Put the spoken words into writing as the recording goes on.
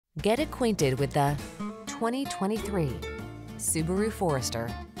Get acquainted with the 2023 Subaru Forester.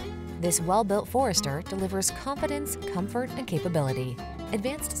 This well-built Forester delivers confidence, comfort, and capability.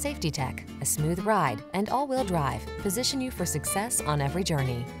 Advanced safety tech, a smooth ride, and all-wheel drive position you for success on every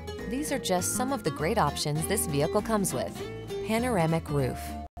journey. These are just some of the great options this vehicle comes with: panoramic roof,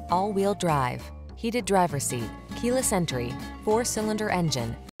 all-wheel drive, heated driver's seat, keyless entry, 4-cylinder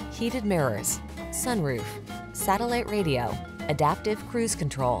engine, heated mirrors, sunroof, satellite radio, adaptive cruise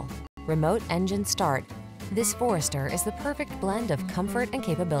control, remote engine start. This Forester is the perfect blend of comfort and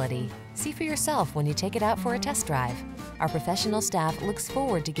capability. See for yourself when you take it out for a test drive. Our professional staff looks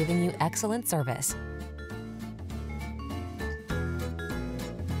forward to giving you excellent service.